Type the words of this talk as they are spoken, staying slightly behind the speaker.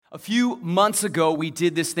A few months ago, we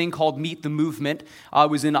did this thing called Meet the Movement. It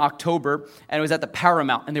was in October, and it was at the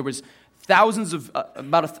Paramount, and there was thousands of,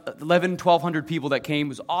 about 1,100 people that came. It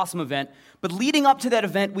was an awesome event. But leading up to that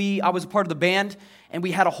event, I was a part of the band, and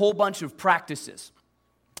we had a whole bunch of practices.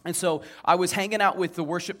 And so I was hanging out with the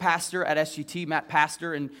worship pastor at SGT, Matt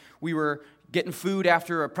Pastor, and we were getting food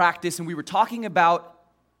after a practice, and we were talking about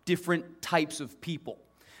different types of people.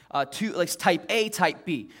 Like type A, type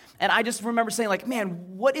B. And I just remember saying, like,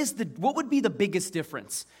 man, what would be the biggest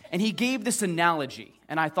difference? And he gave this analogy,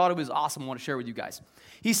 and I thought it was awesome. I want to share with you guys.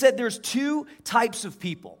 He said there's two types of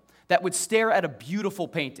people that would stare at a beautiful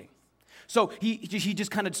painting. So he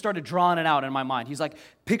just kind of started drawing it out in my mind. He's like,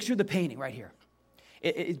 picture the painting right here.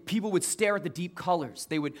 People would stare at the deep colors.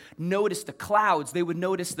 They would notice the clouds. They would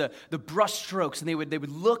notice the brush strokes, and they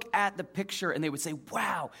would look at the picture, and they would say,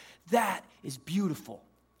 wow, that is beautiful.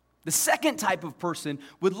 The second type of person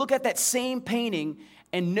would look at that same painting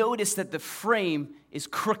and notice that the frame is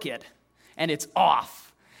crooked and it's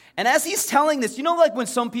off. And as he's telling this, you know, like when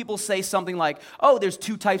some people say something like, oh, there's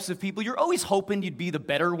two types of people, you're always hoping you'd be the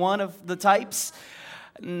better one of the types.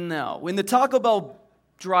 No. When the Taco Bell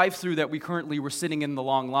drive-thru that we currently were sitting in the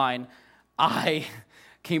long line, I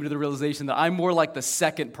came to the realization that I'm more like the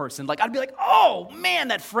second person. Like, I'd be like, oh, man,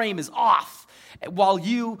 that frame is off. While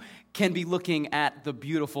you can be looking at the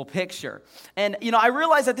beautiful picture. And, you know, I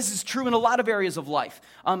realize that this is true in a lot of areas of life.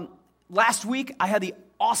 Last week, I had the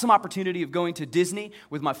awesome opportunity of going to Disney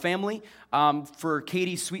with my family for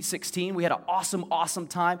Katie's Sweet 16. We had an awesome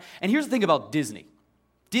time. And here's the thing about Disney.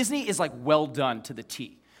 Disney is like well done to the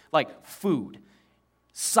T. Like food,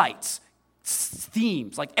 sights,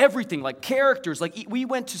 themes, like everything, like characters. Like we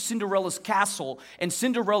went to Cinderella's castle, and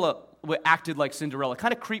Cinderella acted like Cinderella.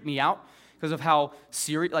 Kind of creeped me out because of how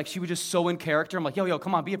serious, like she was just so in character. I'm like, yo,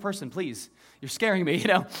 come on, be a person, please. You're scaring me, you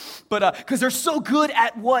know? But because they're so good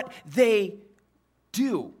at what they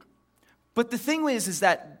do. But the thing is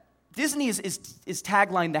that Disney is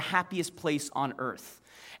tagline the happiest place on earth.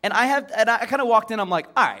 And I kind of walked in, I'm like,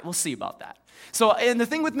 all right, we'll see about that. So, and the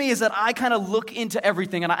thing with me is that I kind of look into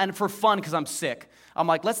everything, and for fun, because I'm sick, I'm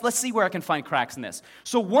like, let's see where I can find cracks in this.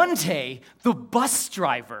 So one day, the bus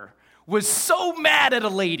driver was so mad at a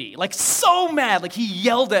lady, like so mad, like he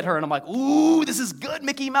yelled at her, and I'm like, ooh, this is good.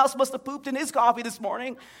 Mickey Mouse must have pooped in his coffee this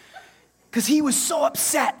morning, because he was so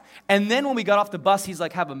upset. And then when we got off the bus, he's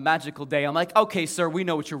like, have a magical day. I'm like, okay, sir, we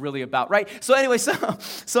know what you're really about, right? So anyway,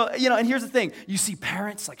 so you know, and here's the thing. You see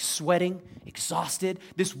parents like sweating, exhausted.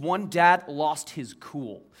 This one dad lost his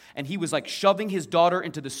cool, and he was like shoving his daughter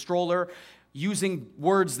into the stroller, using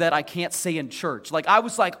words that I can't say in church. Like, I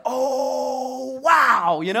was like, oh,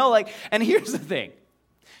 wow, you know, like, and here's the thing.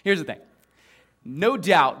 No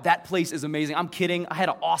doubt that place is amazing. I'm kidding. I had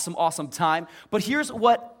an awesome time. But here's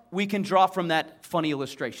what we can draw from that funny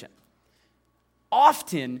illustration.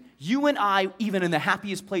 Often, you and I, even in the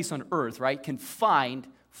happiest place on earth, right, can find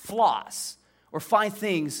flaws or find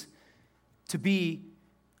things to be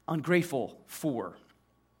ungrateful for.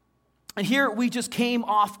 And here we just came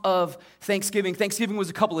off of Thanksgiving. Thanksgiving was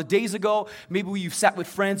a couple of days ago. Maybe you sat with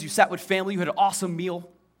friends, you sat with family, you had an awesome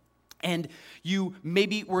meal, and you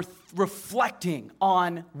maybe were reflecting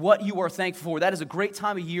on what you are thankful for. That is a great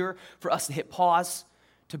time of year for us to hit pause,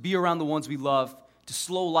 to be around the ones we love, to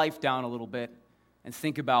slow life down a little bit, and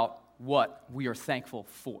think about what we are thankful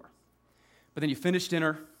for. But then you finish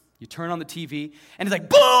dinner, you turn on the TV, and it's like,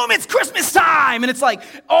 boom, it's Christmas time! And it's like,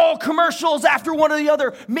 all commercials after one or the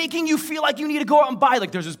other, making you feel like you need to go out and buy.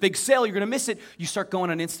 Like, there's this big sale, you're going to miss it. You start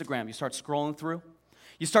going on Instagram. You start scrolling through.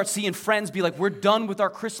 You start seeing friends be like, we're done with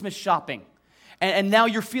our Christmas shopping. And now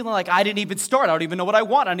you're feeling like, I didn't even start. I don't even know what I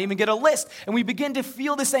want. I didn't even get a list. And we begin to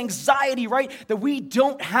feel this anxiety, right, that we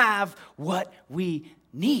don't have what we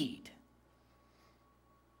need.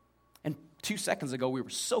 And 2 seconds ago, we were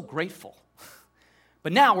so grateful.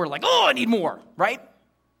 But now we're like, oh, I need more, right?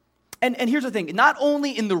 And here's the thing. Not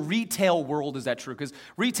only in the retail world is that true, because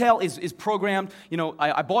retail is programmed. You know,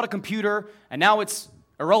 I bought a computer, and now it's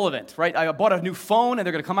irrelevant, right? I bought a new phone, and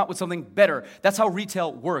they're going to come out with something better. That's how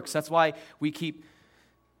retail works. That's why we keep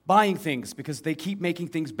buying things, because they keep making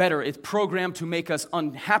things better. It's programmed to make us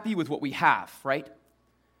unhappy with what we have, right?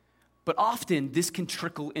 But often, this can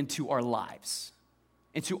trickle into our lives,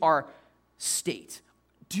 into our state.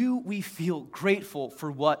 Do we feel grateful for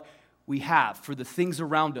what we have, for the things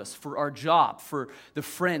around us, for our job, for the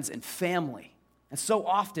friends and family? And so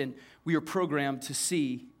often, we are programmed to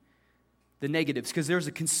see the negatives because there's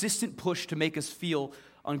a consistent push to make us feel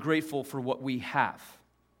ungrateful for what we have.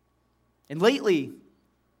 And lately,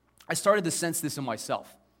 I started to sense this in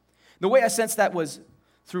myself. The way I sensed that was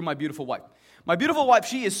through my beautiful wife. My beautiful wife,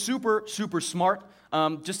 she is super, super smart.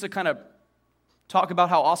 Just to kind of talk about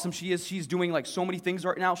how awesome she is, she's doing like so many things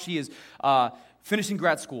right now. She is finishing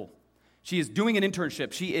grad school. She is doing an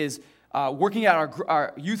internship. She is working at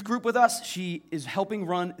our youth group with us. She is helping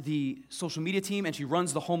run the social media team, and she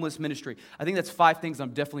runs the homeless ministry. I think that's 5 things.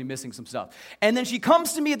 I'm definitely missing some stuff. And then she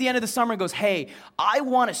comes to me at the end of the summer and goes, hey, I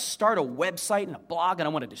want to start a website and a blog, and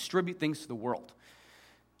I want to distribute things to the world.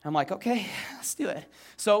 I'm like, okay, let's do it.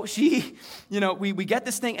 So she, we get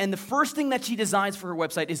this thing, and the first thing that she designs for her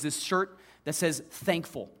website is this shirt that says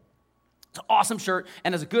thankful. It's an awesome shirt,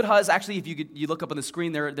 and as a good hus, actually, if you look up on the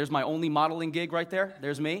screen, there's my only modeling gig right there.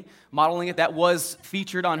 There's me modeling it. That was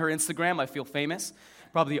featured on her Instagram. I feel famous.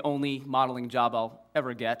 Probably the only modeling job I'll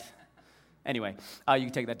ever get. Anyway, you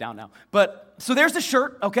can take that down now. But, so there's the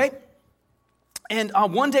shirt, okay? And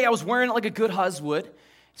one day I was wearing it like a good hus would,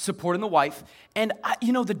 supporting the wife, and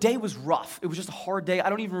the day was rough. It was just a hard day. I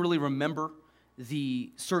don't even really remember the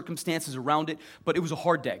circumstances around it, but it was a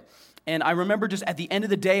hard day. And I remember just at the end of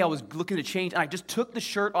the day, I was looking to change, and I just took the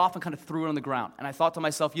shirt off and kind of threw it on the ground. And I thought to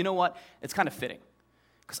myself, you know what? It's kind of fitting,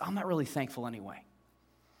 because I'm not really thankful anyway.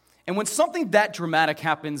 And when something that dramatic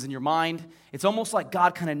happens in your mind, it's almost like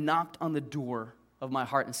God kind of knocked on the door of my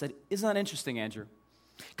heart and said, isn't that interesting, Andrew?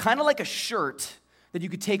 Kind of like a shirt that you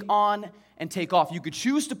could take on and take off. You could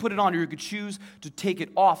choose to put it on, or you could choose to take it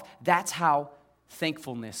off. That's how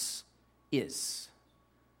thankfulness is.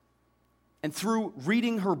 And through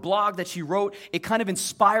reading her blog that she wrote, it kind of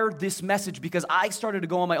inspired this message, because I started to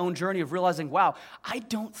go on my own journey of realizing, wow, I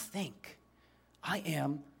don't think I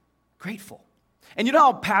am grateful. And you know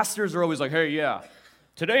how pastors are always like, hey, yeah,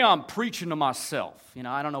 today I'm preaching to myself.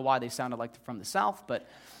 I don't know why they sounded like they're from the South, but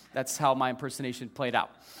that's how my impersonation played out.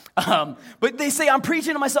 But they say, I'm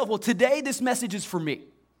preaching to myself. Well, today this message is for me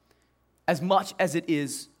as much as it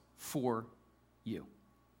is for you.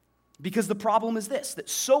 Because the problem is this, that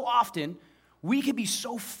so often we can be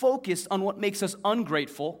so focused on what makes us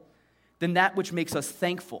ungrateful than that which makes us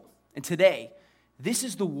thankful. And today, this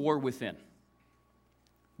is the war within.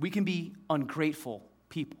 We can be ungrateful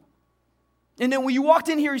people. And then when you walked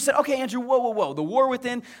in here, you said, okay, Andrew, whoa. The war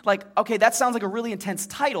within, okay, that sounds like a really intense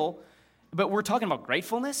title, but we're talking about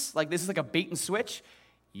gratefulness? Like this is like a bait and switch?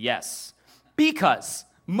 Yes. Because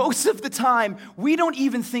most of the time, we don't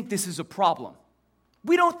even think this is a problem.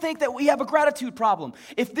 We don't think that we have a gratitude problem.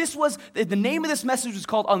 If the name of this message was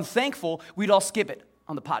called Unthankful, we'd all skip it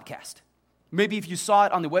on the podcast. Maybe if you saw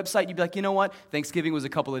it on the website, you'd be like, you know what? Thanksgiving was a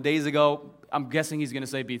couple of days ago. I'm guessing he's going to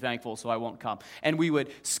say be thankful, so I won't come. And we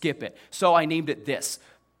would skip it. So I named it this.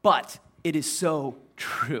 But it is so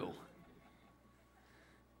true.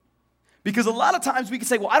 Because a lot of times we can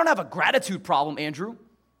say, well, I don't have a gratitude problem, Andrew.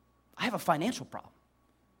 I have a financial problem.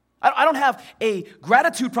 I don't have a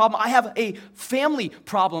gratitude problem. I have a family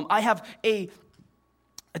problem. I have a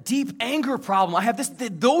deep anger problem. I have this.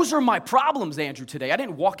 Those are my problems, Andrew, today. I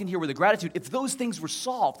didn't walk in here with a gratitude. If those things were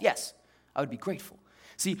solved, yes, I would be grateful.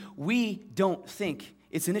 See, we don't think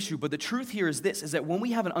it's an issue, but the truth here is this, is that when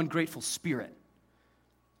we have an ungrateful spirit,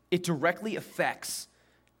 it directly affects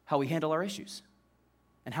how we handle our issues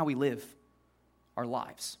and how we live our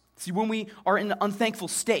lives. See, when we are in an unthankful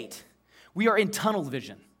state, we are in tunnel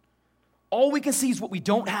vision. All we can see is what we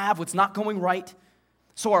don't have, what's not going right.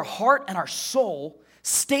 So our heart and our soul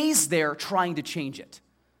stays there trying to change it.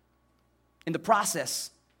 In the process,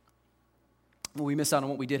 we miss out on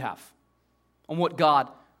what we did have, on what God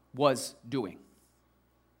was doing.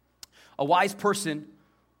 A wise person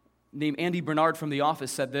named Andy Bernard from The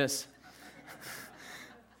Office said this,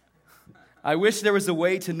 I wish there was a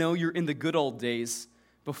way to know you're in the good old days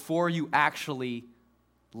before you actually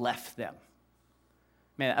left them.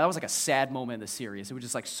 Man, that was like a sad moment in the series. It was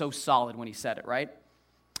just like so solid when he said it, right?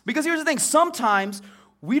 Because here's the thing, sometimes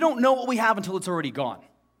we don't know what we have until it's already gone.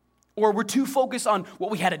 Or we're too focused on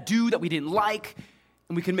what we had to do that we didn't like,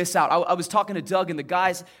 and we can miss out. I was talking to Doug and the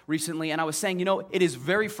guys recently, and I was saying, it is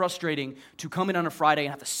very frustrating to come in on a Friday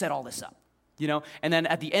and have to set all this up, And then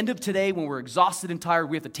at the end of today, when we're exhausted and tired,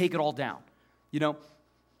 we have to take it all down,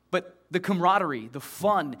 But the camaraderie, the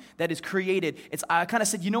fun that is created, I kind of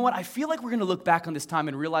said, you know what? I feel like we're going to look back on this time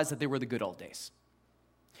and realize that they were the good old days.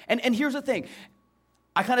 And here's the thing.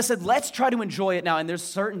 I kind of said, let's try to enjoy it now. And there's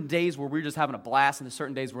certain days where we're just having a blast, and there's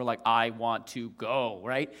certain days where we're like, I want to go,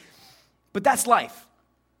 right? But that's life.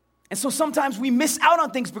 And so sometimes we miss out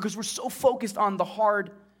on things because we're so focused on the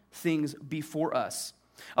hard things before us.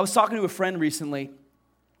 I was talking to a friend recently,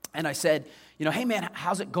 and I said, hey, man,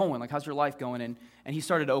 how's it going? Like, how's your life going? And he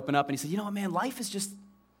started to open up, and he said, man,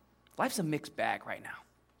 life's a mixed bag right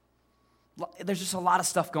now. There's just a lot of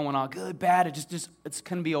stuff going on, good, bad, it's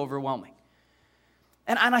going to be overwhelming.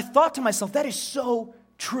 And I thought to myself, that is so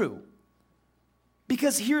true.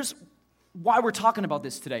 Because here's why we're talking about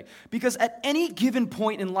this today. Because at any given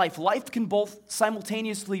point in life, life can both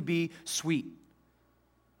simultaneously be sweet,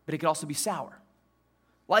 but it could also be sour.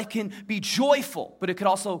 Life can be joyful, but it could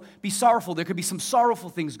also be sorrowful. There could be some sorrowful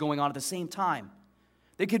things going on at the same time.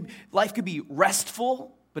 Life could be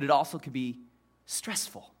restful, but it also could be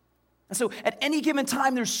stressful. And so at any given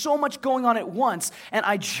time, there's so much going on at once. And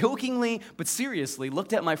I jokingly, but seriously,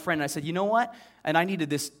 looked at my friend and I said, you know what? And I needed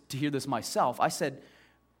to hear this myself. I said,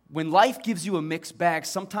 when life gives you a mixed bag,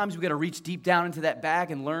 sometimes we got to reach deep down into that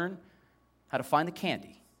bag and learn how to find the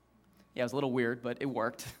candy. Yeah, it was a little weird, but it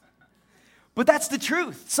worked. But that's the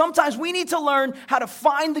truth. Sometimes we need to learn how to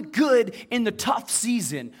find the good in the tough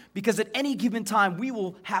season, because at any given time, we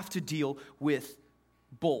will have to deal with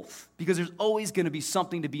both, because there's always going to be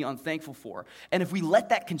something to be unthankful for. And if we let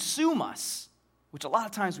that consume us, which a lot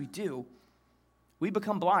of times we do, we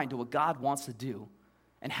become blind to what God wants to do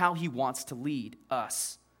and how he wants to lead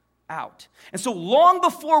us out. And so long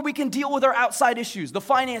before we can deal with our outside issues, the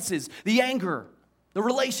finances, the anger, the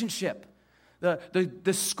relationship,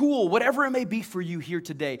 the school, whatever it may be for you here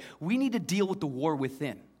today, we need to deal with the war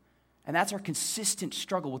within. And that's our consistent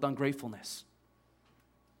struggle with ungratefulness.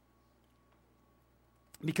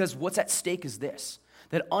 Because what's at stake is this: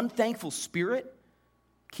 that unthankful spirit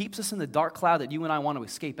keeps us in the dark cloud that you and I want to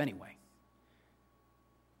escape anyway.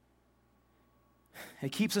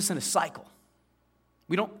 It keeps us in a cycle.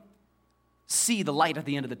 We don't see the light at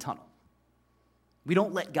the end of the tunnel. We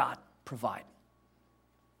don't let God provide.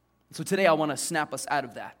 So today I want to snap us out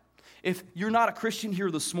of that. If you're not a Christian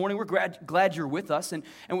here this morning, we're glad you're with us. And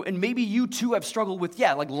maybe you too have struggled with,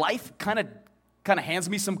 like life kind of hands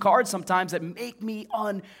me some cards sometimes that make me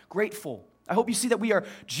ungrateful. I hope you see that we are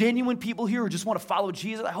genuine people here who just want to follow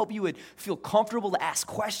Jesus. I hope you would feel comfortable to ask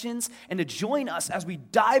questions and to join us as we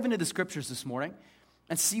dive into the scriptures this morning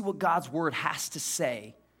and see what God's word has to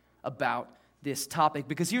say about this topic.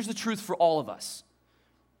 Because here's the truth for all of us.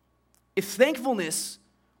 If thankfulness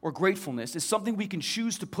or gratefulness is something we can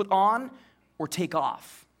choose to put on or take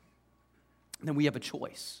off, then we have a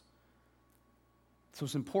choice. So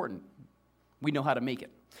it's important we know how to make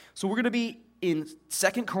it. So we're going to be in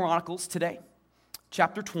 2 Chronicles today,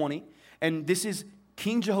 chapter 20, and this is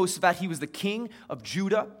King Jehoshaphat. He was the king of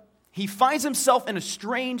Judah. He finds himself in a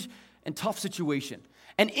strange and tough situation.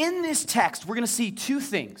 And in this text, we're going to see two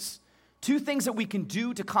things that we can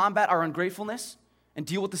do to combat our ungratefulness and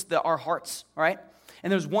deal with our hearts, all right?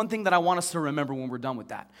 And there's one thing that I want us to remember when we're done with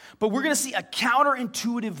that. But we're going to see a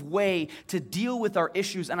counterintuitive way to deal with our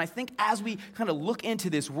issues. And I think as we kind of look into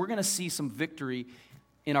this, we're going to see some victory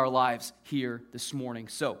in our lives here this morning.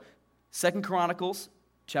 So 2 Chronicles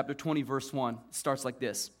chapter 20, verse 1 starts like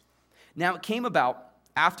this. Now it came about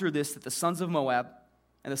after this that the sons of Moab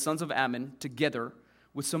and the sons of Ammon, together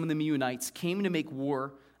with some of the Meunites, came to make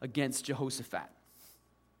war against Jehoshaphat.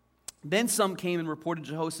 Then some came and reported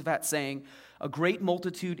to Jehoshaphat, saying, a great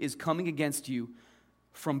multitude is coming against you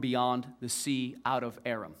from beyond the sea out of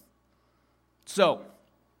Aram. So,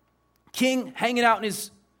 king hanging out in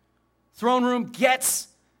his throne room gets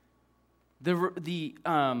the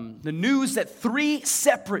news that 3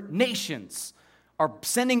 separate nations are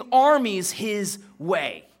sending armies his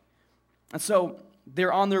way. And so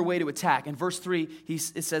they're on their way to attack. In verse 3,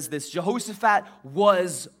 it says this: Jehoshaphat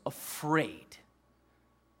was afraid.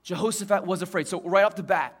 Jehoshaphat was afraid. So right off the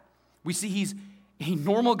bat, we see he's a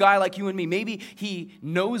normal guy like you and me. Maybe he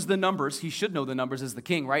knows the numbers. He should know the numbers as the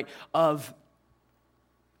king, right? Of,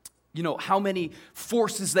 how many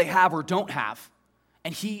forces they have or don't have.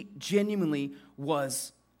 And he genuinely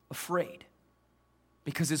was afraid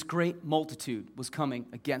because this great multitude was coming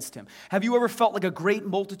against him. Have you ever felt like a great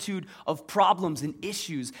multitude of problems and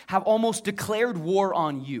issues have almost declared war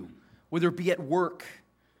on you? Whether it be at work,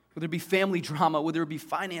 whether it be family drama, whether it be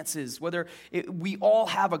finances, we all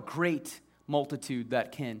have a great multitude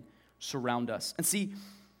that can surround us. And see,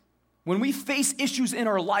 when we face issues in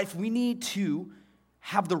our life, we need to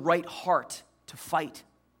have the right heart to fight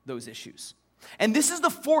those issues. And this is the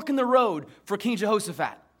fork in the road for King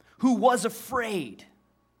Jehoshaphat, who was afraid.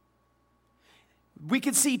 We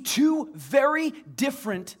can see 2 very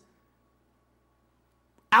different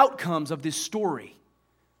outcomes of this story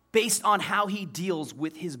based on how he deals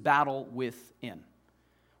with his battle within.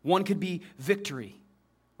 One could be victory,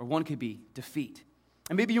 or one could be defeat.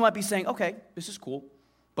 And maybe you might be saying, okay, this is cool,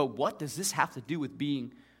 but what does this have to do with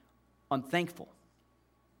being unthankful?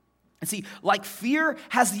 And see, like fear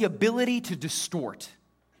has the ability to distort,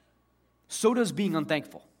 so does being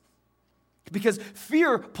unthankful. Because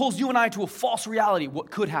fear pulls you and I to a false reality,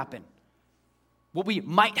 what could happen. what we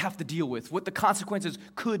might have to deal with, what the consequences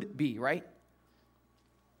could be, right?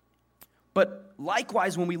 But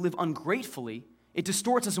likewise, when we live ungratefully, it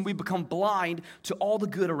distorts us and we become blind to all the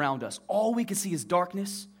good around us. All we can see is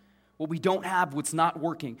darkness, what we don't have, what's not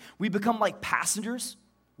working. We become like passengers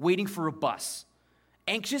waiting for a bus,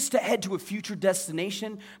 anxious to head to a future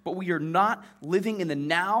destination, but we are not living in the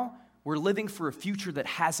now. We're living for a future that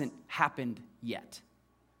hasn't happened yet.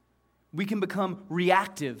 We can become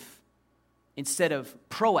reactive instead of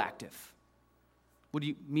proactive. What do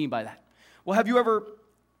you mean by that? Well, have you ever,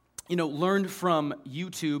 learned from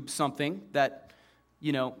YouTube something that,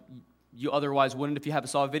 you otherwise wouldn't if you haven't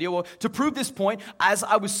saw a video? Well, to prove this point, as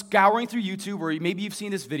I was scouring through YouTube, or maybe you've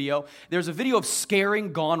seen this video, there's a video of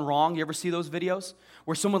scaring gone wrong. You ever see those videos?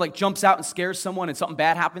 Where someone jumps out and scares someone and something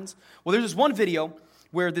bad happens? Well, there's this one video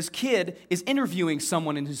where this kid is interviewing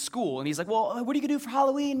someone in his school, and he's like, well, what are you going to do for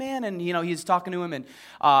Halloween, man? And, he's talking to him, and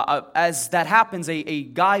as that happens, a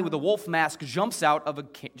guy with a wolf mask jumps out of a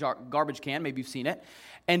garbage can, maybe you've seen it,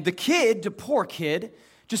 and the poor kid,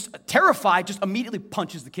 just terrified, just immediately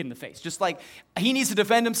punches the kid in the face, just like he needs to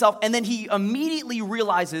defend himself, and then he immediately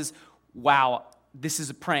realizes, wow, this is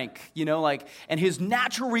a prank, and his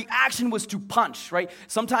natural reaction was to punch, right?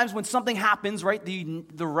 Sometimes when something happens, right, the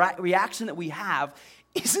reaction that we have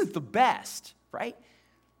isn't the best, right?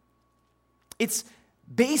 It's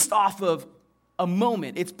based off of a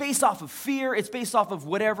moment. It's based off of fear. It's based off of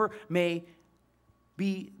whatever may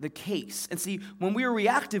be the case. And see, when we are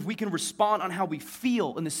reactive, we can respond on how we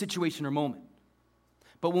feel in the situation or moment.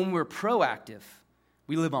 But when we're proactive,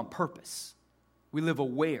 we live on purpose. We live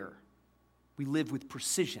aware. We live with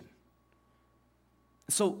precision.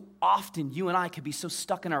 So often, you and I could be so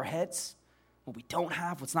stuck in our heads, what we don't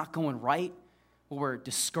have, what's not going right, what we're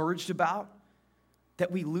discouraged about,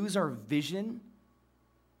 that we lose our vision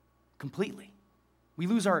completely. We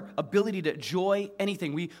lose our ability to enjoy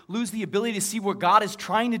anything. We lose the ability to see what God is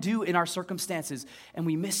trying to do in our circumstances, and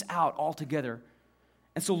we miss out altogether.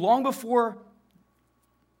 And so long before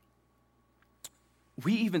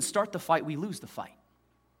we even start the fight, we lose the fight.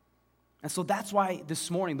 And so that's why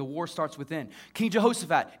this morning the war starts within. King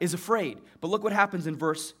Jehoshaphat is afraid, but look what happens in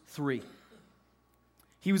verse 3.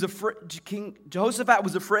 King Jehoshaphat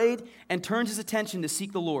was afraid and turned his attention to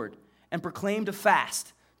seek the Lord and proclaimed a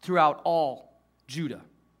fast throughout all Judah.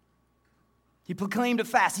 He proclaimed a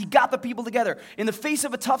fast. He got the people together. In the face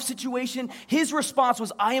of a tough situation, his response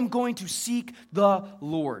was, I am going to seek the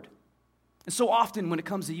Lord. And so often when it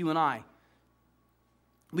comes to you and I,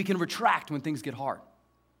 we can retract when things get hard.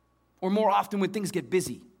 Or more often when things get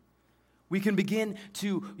busy. We can begin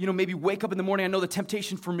to, maybe wake up in the morning. I know the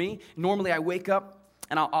temptation for me, normally I wake up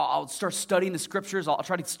and I'll start studying the scriptures. I'll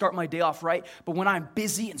try to start my day off right. But when I'm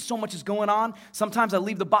busy and so much is going on, sometimes I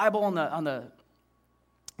leave the Bible on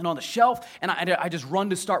the shelf and I just run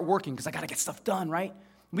to start working because I got to get stuff done, right?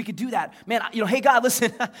 We could do that. Man, hey, God,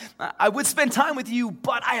 listen, I would spend time with you,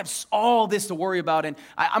 but I have all this to worry about, and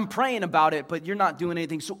I'm praying about it, but you're not doing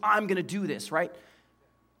anything, so I'm going to do this, right?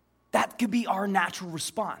 That could be our natural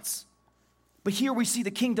response. But here we see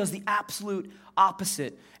the king does the absolute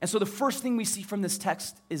opposite. And so the first thing we see from this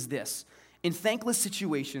text is this. In thankless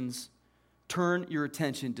situations, turn your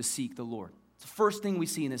attention to seek the Lord. It's the first thing we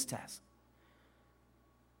see in this text.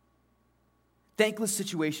 Thankless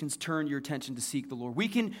situations, turn your attention to seek the Lord. We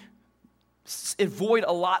can avoid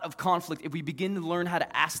a lot of conflict if we begin to learn how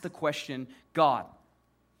to ask the question, God,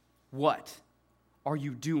 what are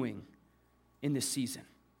you doing in this season?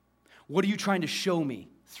 What are you trying to show me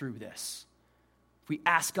through this? If we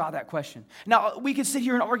ask God that question. Now, we can sit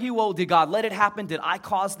here and argue, well, did God let it happen? Did I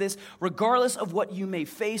cause this? Regardless of what you may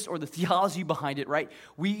face or the theology behind it, right?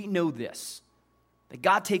 We know this, that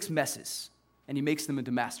God takes messes and he makes them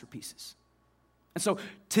into masterpieces. And so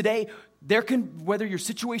today, whether your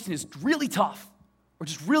situation is really tough or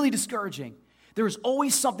just really discouraging, there is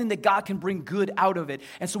always something that God can bring good out of it.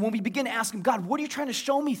 And so when we begin to ask him, God, what are you trying to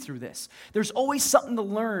show me through this? There's always something to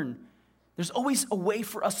learn. There's always a way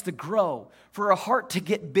for us to grow, for our heart to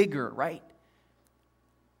get bigger, right?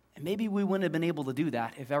 And maybe we wouldn't have been able to do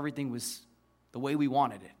that if everything was the way we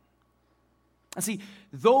wanted it. And see,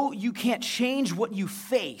 though you can't change what you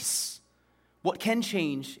face, what can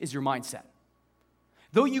change is your mindset.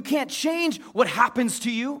 Though you can't change what happens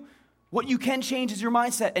to you, what you can change is your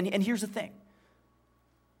mindset. And here's the thing.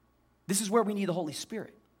 This is where we need the Holy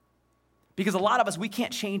Spirit. Because a lot of us, we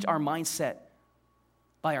can't change our mindset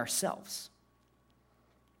by ourselves.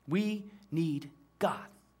 We need God.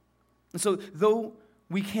 And so though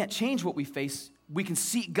we can't change what we face, we can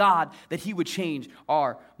seek God that he would change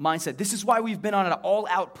our mindset. This is why we've been on an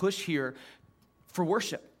all-out push here for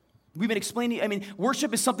worship. We've been explaining,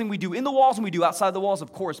 worship is something we do in the walls and we do outside the walls,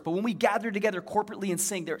 of course, but when we gather together corporately and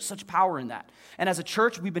sing, there's such power in that. And as a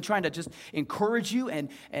church, we've been trying to just encourage you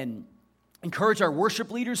and encourage our worship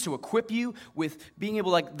leaders to equip you with being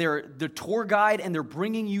able, like, they're the tour guide and they're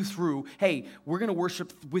bringing you through, hey, we're going to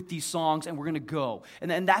worship with these songs and we're going to go.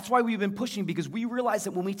 And that's why we've been pushing, because we realize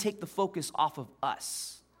that when we take the focus off of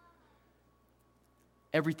us,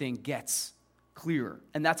 everything gets clearer.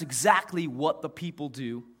 And that's exactly what the people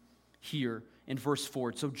do here in verse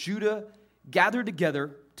 4. So Judah gathered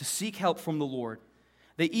together to seek help from the Lord.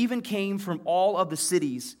 They even came from all of the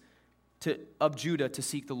cities of Judah to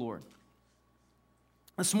seek the Lord.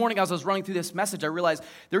 This morning, as I was running through this message, I realized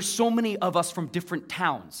there's so many of us from different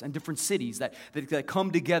towns and different cities that come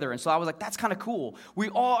together. And so I was like, that's kind of cool. We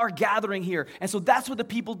all are gathering here. And so that's what the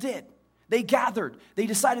people did. They gathered. They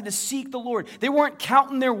decided to seek the Lord. They weren't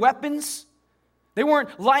counting their weapons. They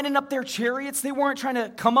weren't lining up their chariots. They weren't trying to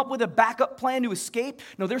come up with a backup plan to escape.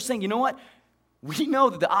 No, they're saying, you know what? We know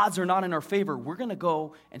that the odds are not in our favor. We're going to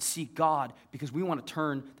go and seek God because we want to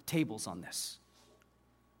turn the tables on this.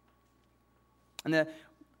 And the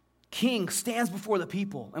king stands before the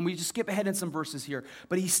people. And we just skip ahead in some verses here.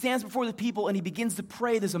 But he stands before the people and he begins to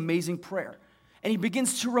pray this amazing prayer. And he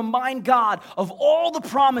begins to remind God of all the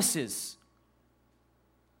promises,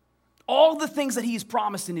 all the things that he's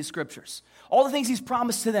promised in his scriptures, all the things he's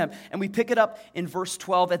promised to them. And we pick it up in verse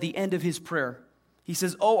 12 at the end of his prayer. He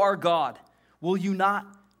says, "O our God, will you not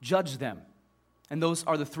judge them?" And those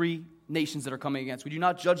are the three nations that are coming against. Would you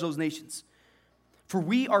not judge those nations? "For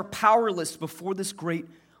we are powerless before this great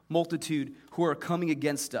multitude who are coming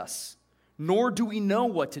against us, nor do we know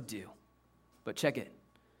what to do." But check it.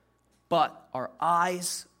 "But our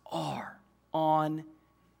eyes are on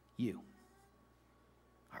you."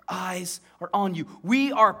 Our eyes are on you.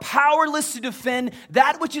 We are powerless to defend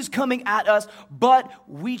that which is coming at us, but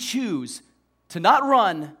we choose to not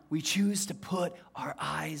run. We choose to put our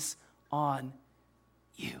eyes on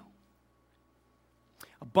you.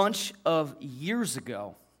 A bunch of years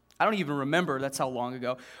ago, I don't even remember, that's how long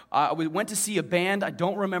ago, we went to see a band. I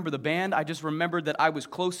don't remember the band. I just remembered that I was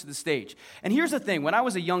close to the stage. And here's the thing. When I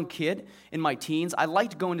was a young kid in my teens, I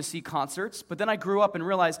liked going to see concerts, but then I grew up and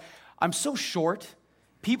realized I'm so short.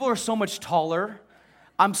 People are so much taller.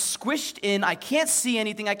 I'm squished in. I can't see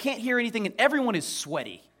anything. I can't hear anything, and everyone is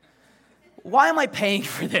sweaty. Why am I paying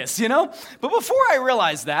for this, But before I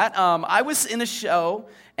realized that, I was in a show,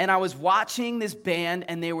 and I was watching this band,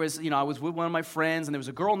 and there was, I was with one of my friends, and there was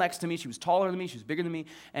a girl next to me. She was taller than me. She was bigger than me,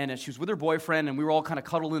 and she was with her boyfriend, and we were all kind of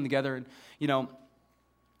cuddled in together,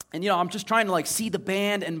 and I'm just trying to, see the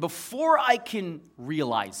band, and before I can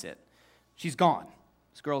realize it, she's gone.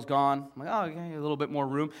 This girl's gone. I'm like, oh, okay, a little bit more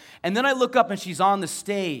room. And then I look up, and she's on the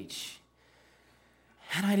stage.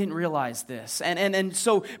 And I didn't realize this. And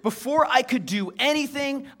so before I could do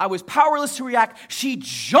anything, I was powerless to react. She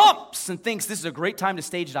jumps and thinks this is a great time to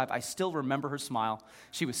stage dive. I still remember her smile.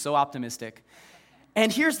 She was so optimistic.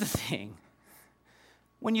 And here's the thing.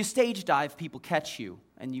 When you stage dive, people catch you.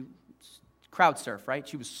 And you crowd surf, right?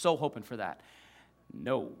 She was so hoping for that.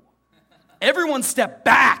 No. Everyone stepped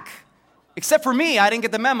back. Except for me, I didn't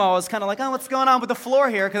get the memo. I was kind of like, oh, what's going on with the floor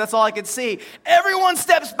here? Because that's all I could see. Everyone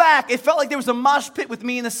steps back. It felt like there was a mosh pit with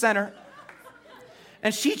me in the center.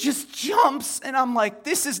 And she just jumps, and I'm like,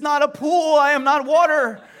 this is not a pool. I am not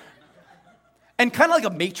water. And kind of like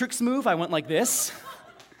a Matrix move, I went like this.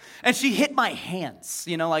 And she hit my hands,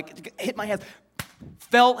 hit my hands.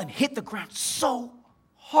 Fell and hit the ground so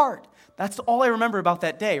hard. That's all I remember about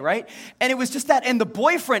that day, right? And it was just that. And the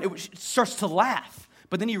boyfriend starts to laugh.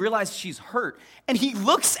 But then he realizes she's hurt. And he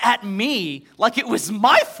looks at me like it was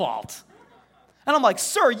my fault. And I'm like,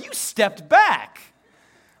 sir, you stepped back.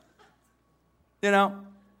 And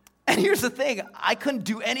here's the thing. I couldn't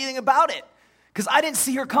do anything about it. Because I didn't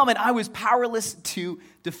see her coming. I was powerless to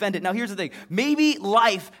defend it. Now, here's the thing. Maybe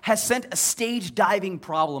life has sent a stage diving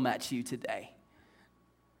problem at you today.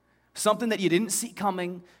 Something that you didn't see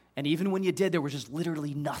coming. And even when you did, there was just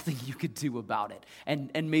literally nothing you could do about it.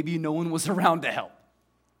 And maybe no one was around to help.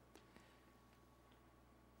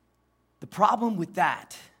 The problem with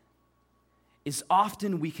that is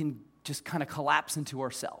often we can just kind of collapse into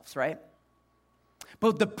ourselves, right?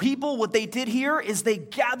 But the people, what they did here is they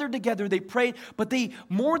gathered together, they prayed, but they,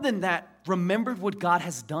 more than that, remembered what God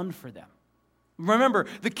has done for them. Remember,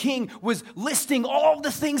 the king was listing all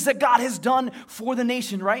the things that God has done for the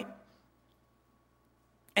nation, right?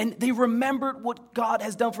 And they remembered what God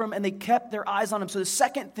has done for them, and they kept their eyes on him. So the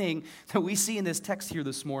second thing that we see in this text here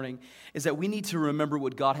this morning is that we need to remember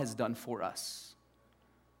what God has done for us.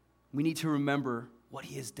 We need to remember what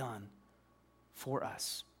he has done for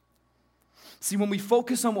us. See, when we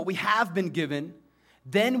focus on what we have been given,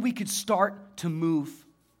 then we could start to move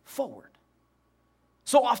forward.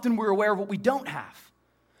 So often we're aware of what we don't have.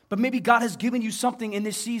 But maybe God has given you something in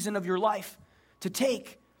this season of your life to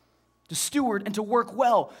take, to steward, and to work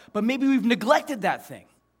well. But maybe we've neglected that thing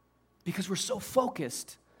because we're so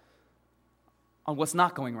focused on what's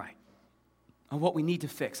not going right, on what we need to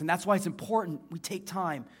fix. And that's why it's important we take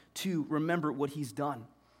time to remember what he's done.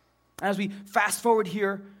 And as we fast forward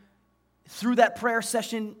here, through that prayer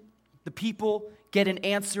session, the people get an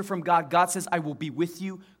answer from God. God says, I will be with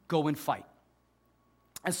you. Go and fight.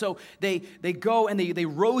 And so they go and they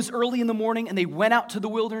rose early in the morning and they went out to the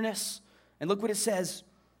wilderness. And look what it says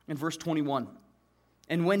in verse 21.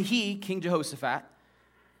 And when he, King Jehoshaphat,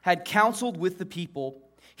 had counseled with the people,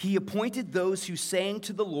 he appointed those who sang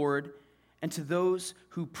to the Lord and to those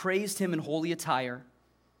who praised him in holy attire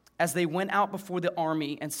as they went out before the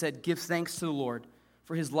army and said, give thanks to the Lord,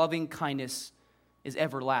 for his loving kindness is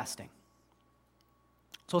everlasting.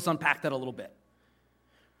 So let's unpack that a little bit.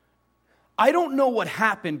 I don't know what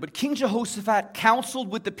happened, but King Jehoshaphat counseled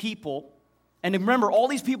with the people. And remember, all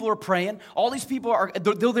these people are praying. All these people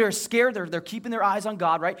they're scared. They're keeping their eyes on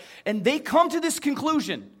God, right? And they come to this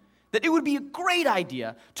conclusion that it would be a great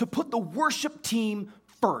idea to put the worship team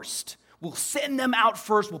first. We'll send them out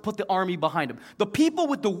first. We'll put the army behind them. The people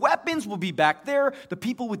with the weapons will be back there. The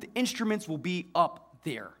people with the instruments will be up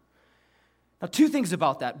there. Now, two things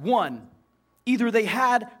about that. One, either they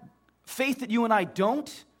had faith that you and I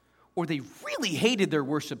don't, or they really hated their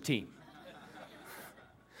worship team.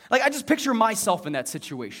 Like, I just picture myself in that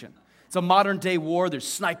situation. It's a modern day war. There's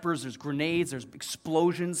snipers, there's grenades, there's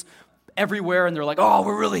explosions everywhere. And they're like,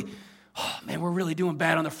 we're really doing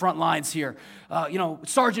bad on the front lines here.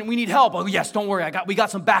 Sergeant, we need help. Oh, yes, don't worry. We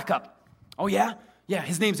got some backup. Oh, yeah? Yeah,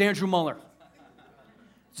 his name's Andrew Muller.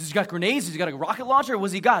 Has he got grenades? Has he got a rocket launcher?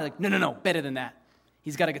 What's he got? Like, no, better than that.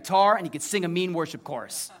 He's got a guitar and he could sing a mean worship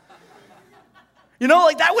chorus.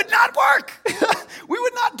 That would not work. We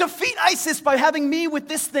would not defeat ISIS by having me with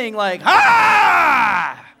this thing like,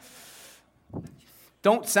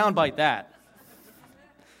 Don't soundbite that.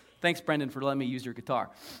 Thanks, Brendan, for letting me use your guitar.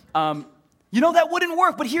 That wouldn't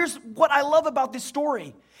work. But here's what I love about this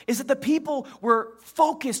story is that the people were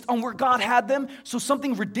focused on where God had them, so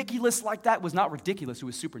something ridiculous like that was not ridiculous, it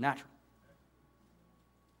was supernatural.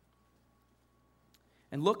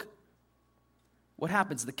 And look what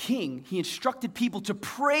happens. The king, he instructed people to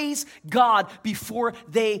praise God before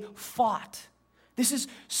they fought. This is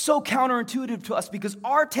so counterintuitive to us because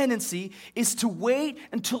our tendency is to wait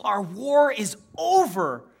until our war is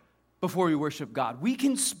over before we worship God. We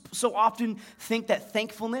can so often think that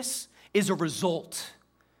thankfulness is a result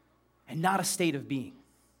and not a state of being.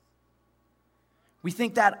 We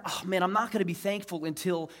think that, I'm not going to be thankful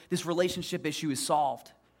until this relationship issue is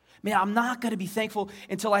solved. I'm not going to be thankful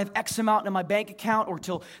until I have X amount in my bank account or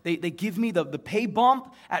until they give me the pay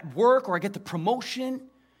bump at work or I get the promotion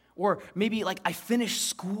or maybe I finish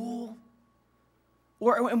school.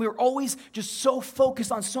 And we're always just so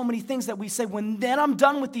focused on so many things that we say, then I'm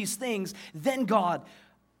done with these things, then God,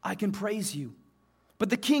 I can praise you. But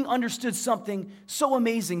the king understood something so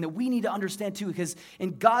amazing that we need to understand too, because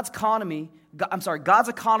in God's economy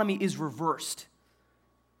is reversed.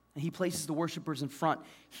 And he places the worshipers in front.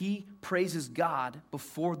 He praises God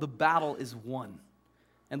before the battle is won.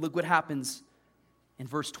 And look what happens in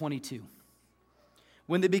verse 22.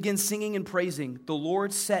 When they begin singing and praising, the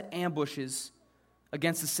Lord set ambushes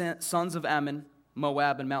against the sons of Ammon,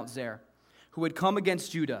 Moab, and Mount Seir, who had come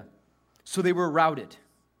against Judah. So they were routed.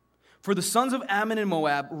 For the sons of Ammon and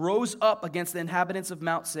Moab rose up against the inhabitants of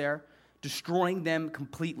Mount Seir, destroying them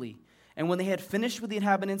completely. And when they had finished with the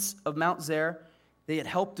inhabitants of Mount Seir, they had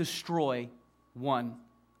helped destroy one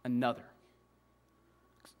another.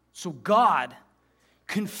 So God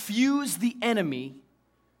confused the enemy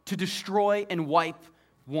to destroy and wipe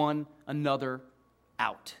one another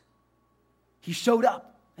out. He showed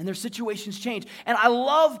up, and their situations changed. And I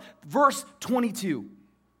love verse 22.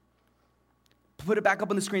 Put it back up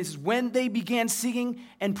on the screen. It says, when they began singing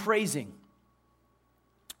and praising.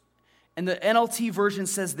 And the NLT version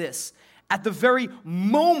says this, at the very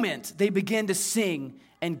moment they began to sing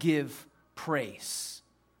and give praise.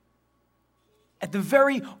 At the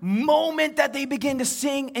very moment that they began to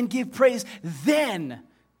sing and give praise, then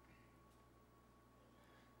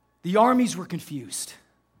the armies were confused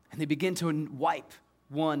and they began to wipe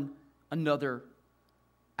one another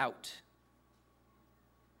out.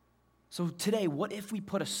 So today, what if we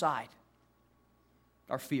put aside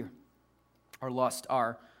our fear, our lust,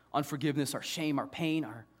 our unforgiveness, our shame, our pain,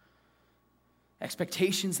 our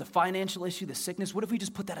expectations, the financial issue, the sickness? What if we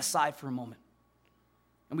just put that aside for a moment?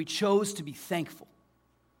 And we chose to be thankful.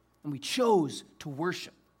 And we chose to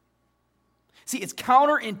worship. See, it's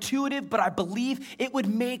counterintuitive, but I believe it would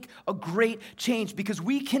make a great change because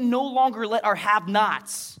we can no longer let our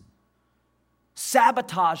have-nots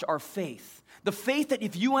sabotage our faith. The faith that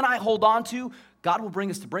if you and I hold on to, God will bring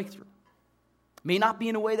us to breakthrough. May not be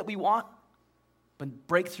in a way that we want, but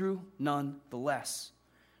breakthrough nonetheless.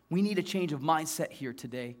 We need a change of mindset here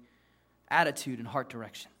today, attitude and heart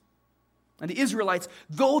direction. And the Israelites,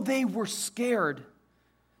 though they were scared,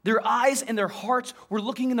 their eyes and their hearts were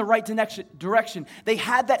looking in the right direction. They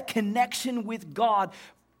had that connection with God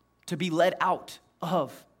to be led out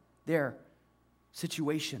of their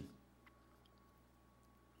situation.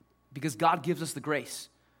 Because God gives us the grace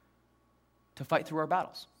to fight through our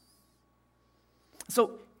battles.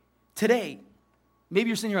 So today, maybe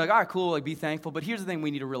you're sitting here like, all right, cool, like be thankful. But here's the thing we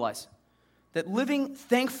need to realize. That living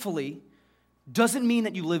thankfully doesn't mean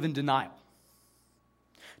that you live in denial.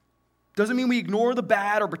 Doesn't mean we ignore the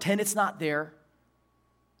bad or pretend it's not there.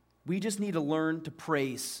 We just need to learn to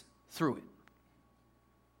praise through it.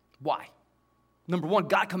 Why? Number one,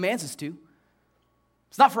 God commands us to.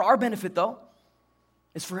 It's not for our benefit, though.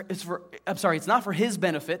 It's not for His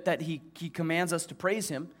benefit that He commands us to praise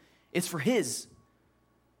Him. It's for His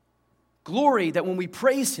glory that when we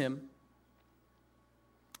praise Him,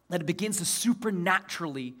 that it begins to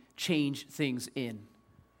supernaturally change things in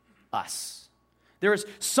us. There is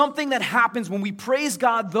something that happens when we praise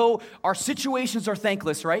God, though our situations are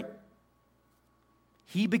thankless, right?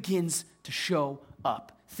 He begins to show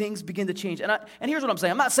up. Things begin to change. And here's what I'm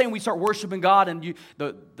saying. I'm not saying we start worshiping God and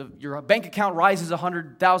your bank account rises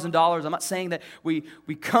 $100,000. I'm not saying that we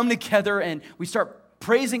come together and we start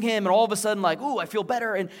praising Him and all of a sudden like, ooh, I feel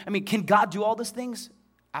better. And I mean, can God do all these things?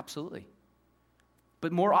 Absolutely.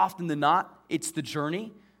 But more often than not, it's the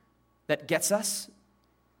journey that gets us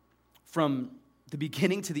from the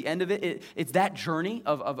beginning to the end of it. It's that journey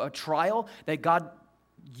of a trial that God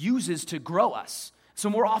uses to grow us. So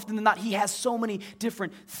more often than not, He has so many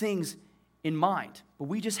different things in mind. But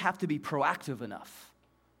we just have to be proactive enough,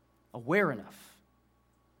 aware enough,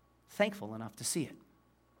 thankful enough to see it.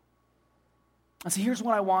 And so here's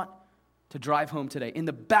what I want to drive home today. In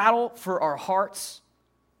the battle for our hearts,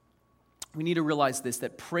 we need to realize this,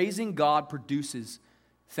 that praising God produces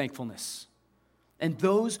thankfulness. And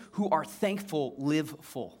those who are thankful live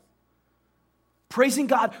full. Praising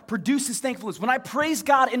God produces thankfulness. When I praise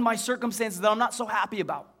God in my circumstances that I'm not so happy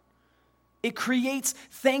about, it creates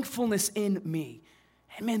thankfulness in me.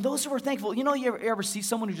 And man, those who are thankful, you ever see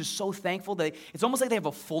someone who's just so thankful that it's almost like they have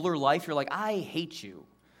a fuller life. You're like, I hate you.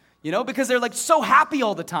 Because they're like so happy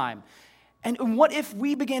all the time. And what if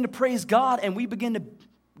we begin to praise God and we begin to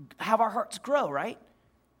have our hearts grow, right?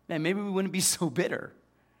 Man, maybe we wouldn't be so bitter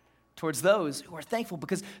towards those who are thankful,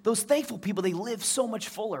 because those thankful people, they live so much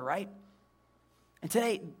fuller, right? And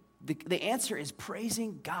today, the answer is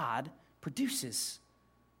praising God produces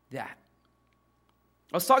that.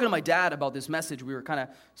 I was talking to my dad about this message. We were kind of,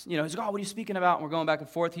 he's like, oh, what are you speaking about? And we're going back and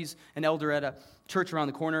forth. He's an elder at a church around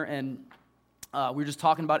the corner, and we were just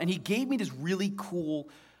talking about it. And he gave me this really cool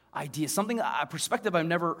idea, a perspective I've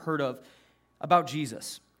never heard of about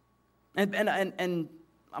Jesus. And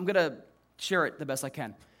I'm going to share it the best I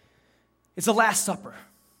can. It's the Last Supper.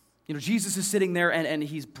 Jesus is sitting there and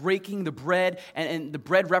he's breaking the bread, and the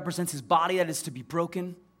bread represents his body that is to be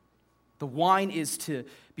broken. The wine is to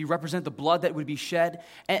represent the blood that would be shed.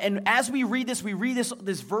 And as we read this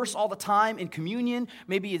verse all the time in communion.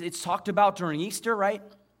 Maybe it's talked about during Easter, right?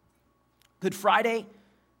 Good Friday.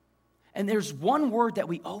 And there's one word that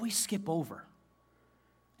we always skip over.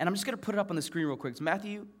 And I'm just going to put it up on the screen real quick. It's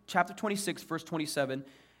Matthew chapter 26, verse 27.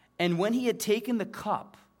 And when he had taken the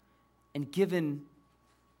cup and given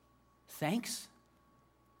thanks.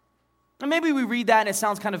 And maybe we read that and it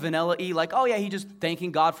sounds kind of vanilla-y, like, oh yeah, he's just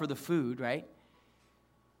thanking God for the food, right?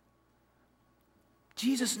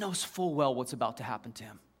 Jesus knows full well what's about to happen to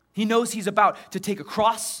him. He knows he's about to take a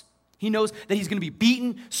cross. He knows that he's going to be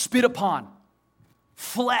beaten, spit upon.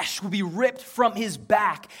 Flesh will be ripped from his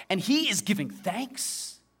back, and he is giving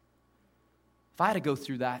thanks. If I had to go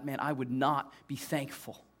through that, man, I would not be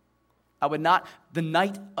thankful. I would not, the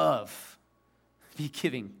night of, be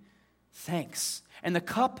giving thanks. And the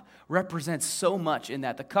cup represents so much in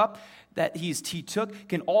that. The cup that he took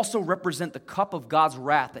can also represent the cup of God's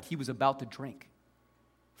wrath that he was about to drink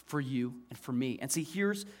for you and for me. And see,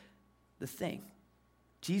 here's the thing.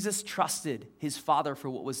 Jesus trusted his Father for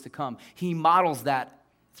what was to come. He models that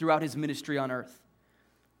throughout his ministry on earth.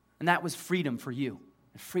 And that was freedom for you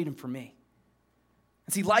and freedom for me.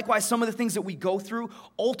 And see, likewise, some of the things that we go through,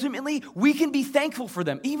 ultimately, we can be thankful for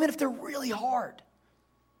them, even if they're really hard.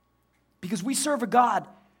 Because we serve a God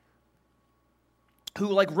who,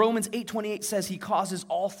 like Romans 8:28 says, he causes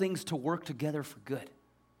all things to work together for good.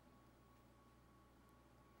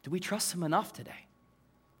 Do we trust him enough today?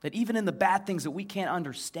 That even in the bad things that we can't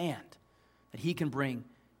understand, that he can bring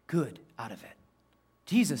good out of it.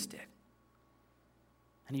 Jesus did.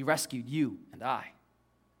 And he rescued you and I.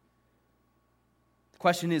 The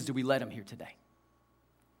question is, do we let him here today?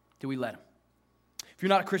 Do we let him? If you're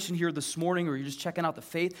not a Christian here this morning, or you're just checking out the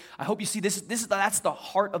faith, I hope you see that's the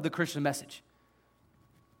heart of the Christian message.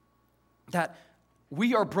 That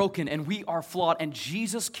we are broken and we are flawed, and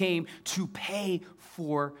Jesus came to pay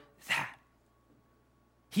for that.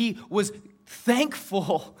 He was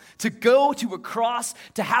thankful to go to a cross,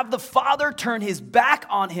 to have the Father turn his back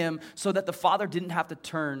on him so that the Father didn't have to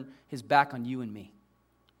turn his back on you and me.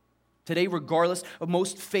 Today, regardless of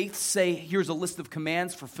most faiths say, here's a list of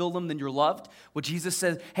commands, fulfill them, then you're loved. What Jesus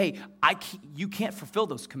says, hey, you can't fulfill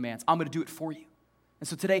those commands. I'm going to do it for you. And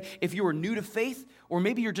so today, if you are new to faith, or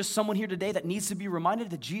maybe you're just someone here today that needs to be reminded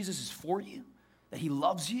that Jesus is for you, that he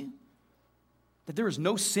loves you, that there is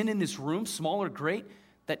no sin in this room, small or great,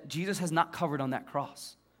 that Jesus has not covered on that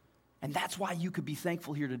cross. And that's why you could be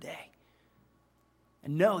thankful here today.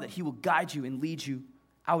 And know that he will guide you and lead you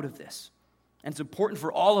out of this. And it's important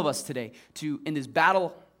for all of us today to, in this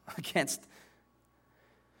battle against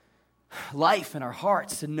life in our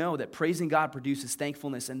hearts, to know that praising God produces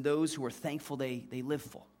thankfulness, and those who are thankful, they live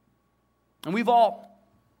full. And we've all,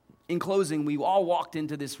 in closing, we've all walked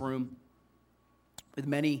into this room with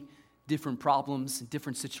many different problems and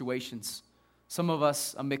different situations. Some of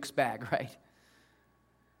us, a mixed bag, right?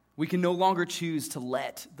 We can no longer choose to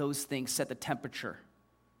let those things set the temperature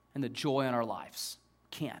and the joy in our lives.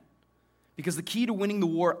 Can't. Because the key to winning the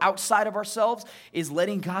war outside of ourselves is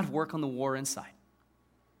letting God work on the war inside.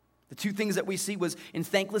 The two things that we see was, in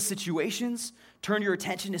thankless situations, turn your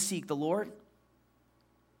attention to seek the Lord.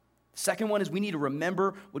 The second one is we need to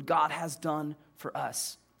remember what God has done for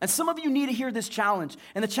us. And some of you need to hear this challenge.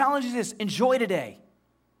 And the challenge is this: enjoy today.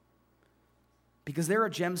 Because there are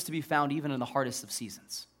gems to be found even in the hardest of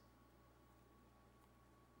seasons.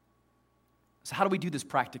 So how do we do this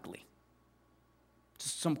practically?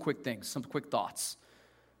 Just some quick things, some quick thoughts.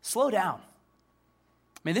 Slow down.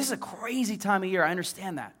 I mean, this is a crazy time of year. I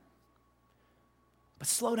understand that. But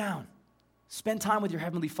slow down. Spend time with your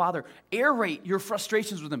Heavenly Father. Aerate your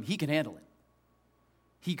frustrations with him. He can handle it.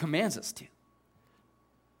 He commands us to.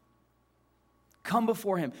 Come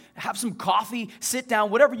before him. Have some coffee. Sit down.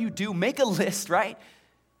 Whatever you do, make a list, right?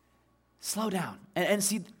 Slow down. And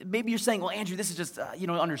see, maybe you're saying, well, Andrew, this is just, you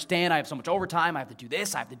don't understand. I have so much overtime. I have to do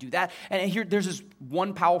this. I have to do that. And here, there's this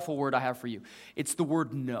one powerful word I have for you. It's the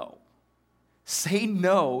word no. Say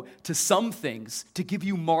no to some things to give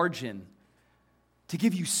you margin, to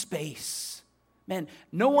give you space. Man,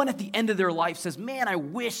 no one at the end of their life says, man, I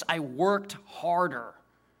wish I worked harder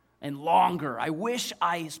and longer. I wish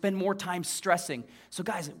I spend more time stressing. So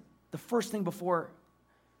guys, the first thing before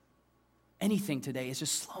anything today is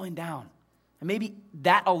just slowing down. And maybe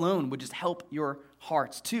that alone would just help your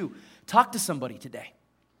hearts. 2, talk to somebody today.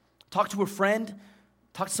 Talk to a friend.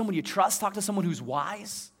 Talk to someone you trust. Talk to someone who's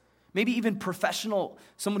wise. Maybe even professional,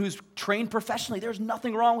 someone who's trained professionally. There's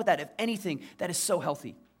nothing wrong with that. If anything, that is so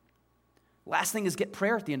healthy. Last thing is get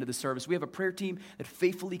prayer at the end of the service. We have a prayer team that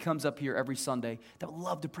faithfully comes up here every Sunday that would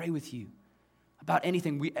love to pray with you about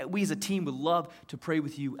anything. We as a team would love to pray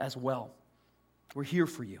with you as well. We're here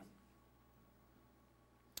for you.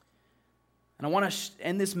 And I want to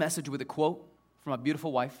end this message with a quote from my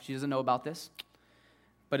beautiful wife. She doesn't know about this,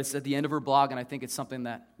 but it's at the end of her blog, and I think it's something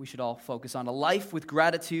that we should all focus on. A life with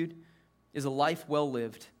gratitude is a life well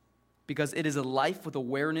lived, because it is a life with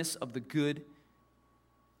awareness of the good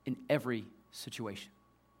in every situation.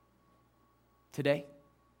 Today,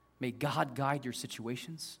 may God guide your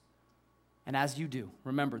situations, and as you do,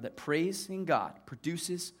 remember that praising God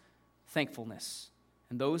produces thankfulness,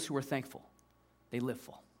 and those who are thankful, they live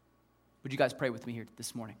full. Would you guys pray with me here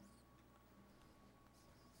this morning?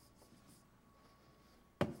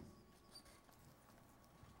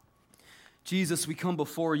 Jesus, we come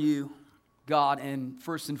before you, God, and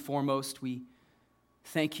first and foremost, we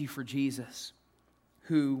thank you for Jesus,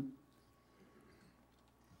 who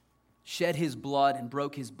shed his blood and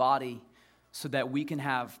broke his body so that we can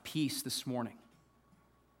have peace this morning.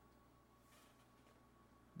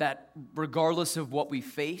 That regardless of what we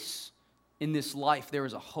face in this life, there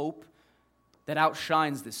is a hope that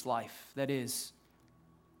outshines this life, that is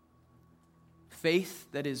faith,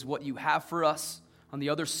 that is what you have for us on the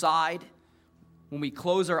other side. When we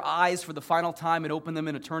close our eyes for the final time and open them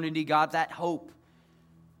in eternity, God, that hope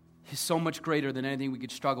is so much greater than anything we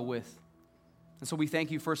could struggle with. And so we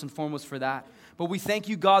thank you first and foremost for that. But we thank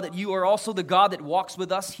you, God, that you are also the God that walks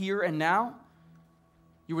with us here and now.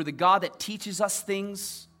 You are the God that teaches us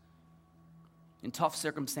things in tough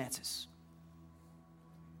circumstances.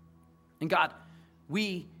 And God,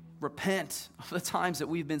 we repent of the times that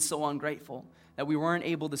we've been so ungrateful, that we weren't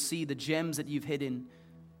able to see the gems that you've hidden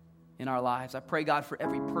in our lives. I pray, God, for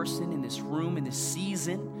every person in this room, in this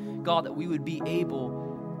season, God, that we would be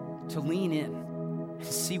able to lean in and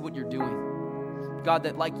see what you're doing. God,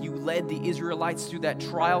 that like you led the Israelites through that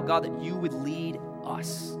trial, God, that you would lead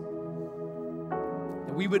us.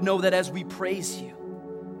 That we would know that as we praise you,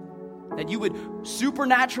 that you would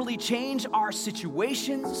supernaturally change our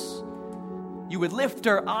situations. You would lift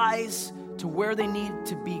our eyes to where they need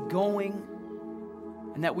to be going,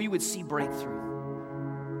 and that we would see breakthrough.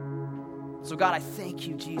 So God, I thank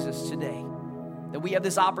you, Jesus, today, that we have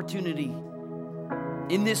this opportunity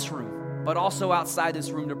in this room, but also outside this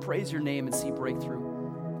room, to praise your name and see breakthrough.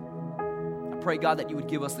 I pray, God, that you would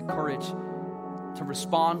give us the courage to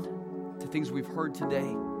respond to things we've heard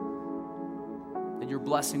today, that your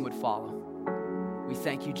blessing would follow. We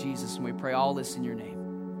thank you, Jesus, and we pray all this in your name.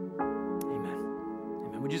 Amen.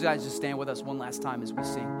 Amen. Would you guys just stand with us one last time as we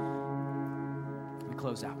sing? We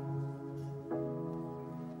close out.